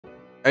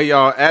Hey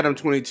y'all,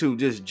 Adam22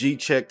 just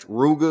G-checked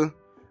Rooga.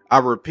 I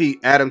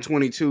repeat,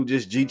 Adam22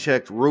 just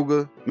G-checked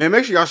Rooga. Man,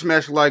 make sure y'all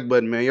smash the like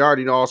button, man. You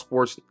already know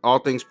all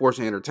things sports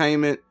and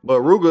entertainment.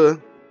 But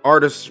Rooga,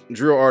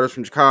 drill artist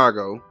from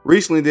Chicago,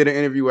 recently did an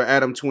interview with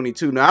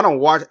Adam22. Now, I don't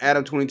watch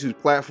Adam22's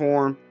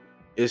platform.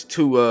 It's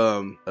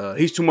too,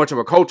 he's too much of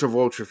a culture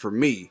vulture for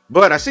me.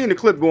 But I seen the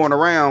clip going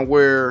around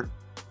where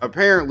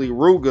apparently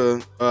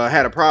Rooga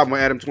had a problem with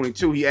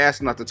Adam22. He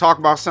asked him not to talk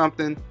about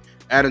something.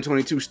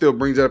 Adam22 still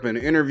brings it up in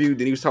the interview.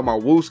 Then he was talking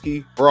about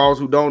Wooski. For all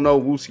who don't know,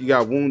 Wooski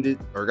got wounded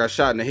or got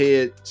shot in the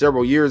head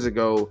several years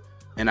ago.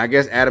 And I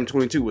guess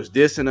Adam22 was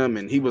dissing him.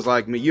 And he was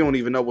like, man, you don't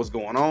even know what's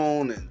going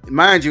on. And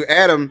mind you,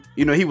 Adam,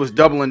 you know, he was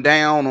doubling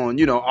down on,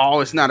 you know, oh,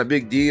 it's not a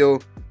big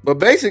deal. But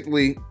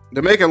basically,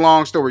 to make a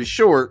long story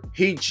short,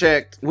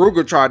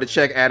 Rooga tried to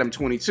check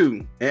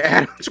Adam22.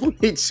 And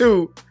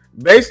Adam22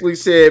 basically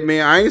said,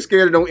 man, I ain't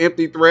scared of no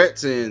empty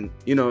threats, and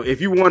you know,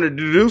 if you wanted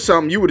to do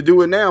something, you would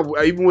do it now,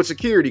 even with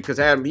security, because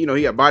Adam, you know,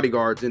 he had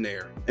bodyguards in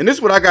there. And this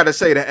is what I got to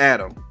say to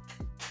Adam.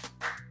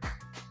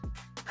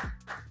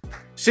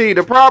 See,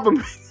 the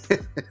problem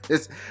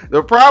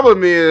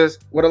is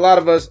with a lot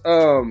of us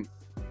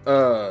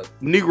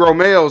Negro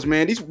males,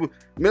 man.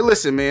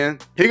 Listen, man,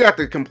 he got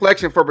the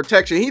complexion for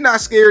protection. He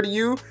not scared of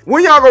you.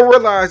 When y'all gonna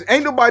realize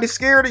ain't nobody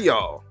scared of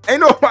y'all?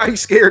 Ain't nobody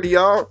scared of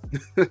y'all.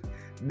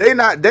 They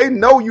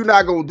know you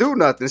not gonna do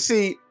nothing.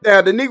 See,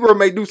 now the Negro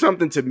may do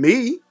something to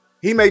me.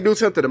 He may do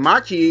something to my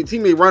kids. He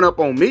may run up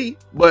on me,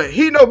 but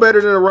he know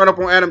better than to run up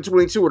on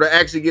Adam22 or to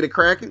actually get it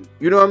cracking.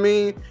 You know what I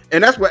mean?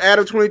 And that's what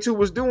Adam22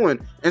 was doing.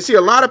 And see,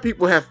 a lot of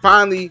people have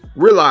finally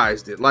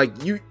realized it. Like,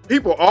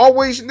 people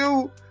always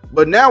knew,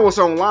 but now it's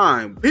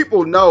online.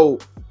 People know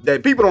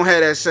that people don't have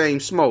that same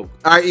smoke.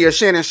 I.e.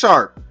 Shannon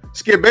Sharp.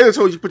 Skip Bayless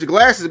told you put your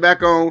glasses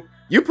back on.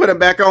 You put them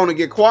back on and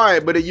get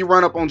quiet, but then you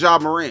run up on Ja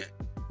Morant.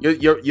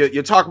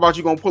 You talk about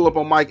you gonna pull up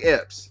on Mike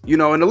Epps, you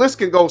know, and the list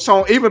can go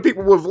so. Even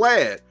people with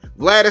Vlad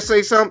to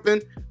say something,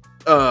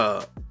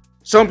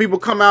 some people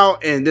come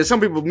out and then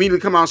some people immediately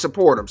come out and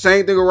support him.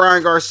 Same thing with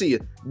Ryan Garcia.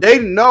 They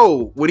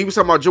know when he was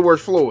talking about George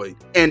Floyd,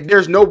 and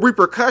there's no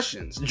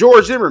repercussions.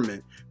 George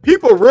Zimmerman.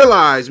 People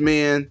realize,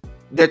 man,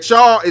 that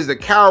y'all is the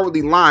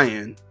cowardly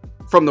lion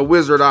from the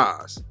Wizard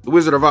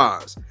of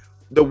Oz.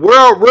 The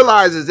world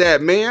realizes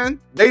that, man.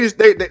 They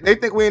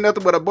think we ain't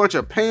nothing but a bunch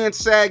of pants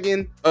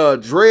sagging,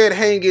 dread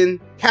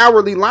hanging,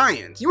 cowardly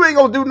lions. You ain't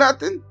gonna do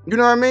nothing. You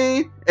know what I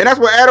mean? And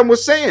that's what Adam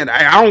was saying.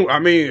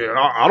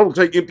 I don't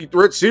take empty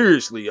threats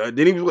seriously.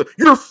 Then he was like,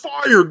 "You're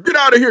fired. Get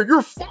out of here.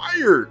 You're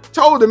fired."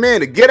 Told the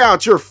man to get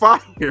out. You're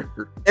fired.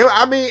 And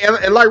I mean,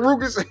 and like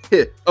Rooga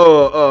said,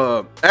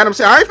 Adam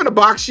said, "I ain't finna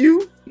box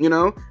you." You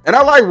know, and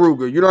I like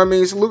Rooga, you know what I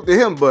mean? Salute to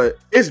him, but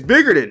it's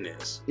bigger than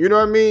this. You know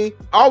what I mean?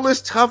 All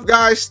this tough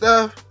guy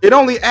stuff, it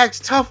only acts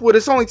tough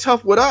it's only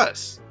tough with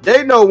us.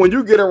 They know when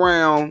you get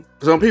around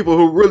some people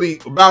who really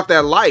about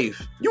that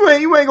life, you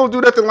ain't gonna do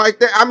nothing like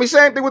that. I mean,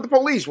 same thing with the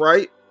police,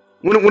 right?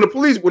 When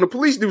the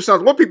police do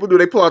something, what people do?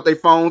 They pull out their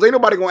phones. Ain't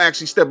nobody gonna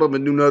actually step up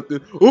and do nothing.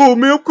 Oh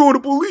man, I'm calling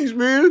the police,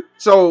 man.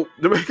 So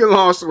to make a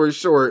long story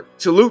short,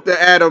 salute to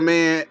Adam,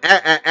 man.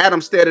 Adam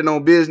standing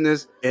on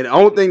business, and the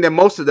only thing that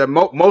most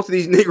of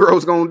these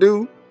Negroes gonna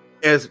do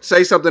is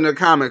say something in the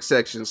comment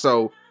section.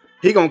 So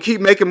he gonna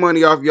keep making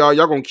money off y'all.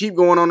 Y'all gonna keep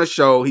going on the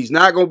show. He's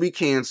not gonna be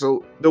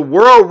canceled. The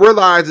world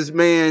realizes,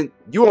 man,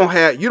 you don't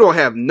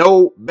have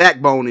no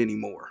backbone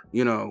anymore.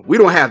 You know, we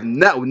don't have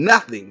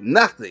nothing. You know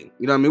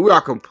what I mean? We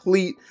are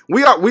complete.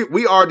 We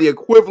are the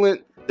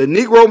equivalent. The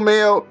Negro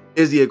male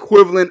is the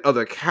equivalent of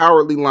the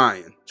cowardly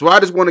lion. So I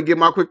just want to give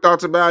my quick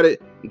thoughts about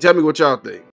it and tell me what y'all think.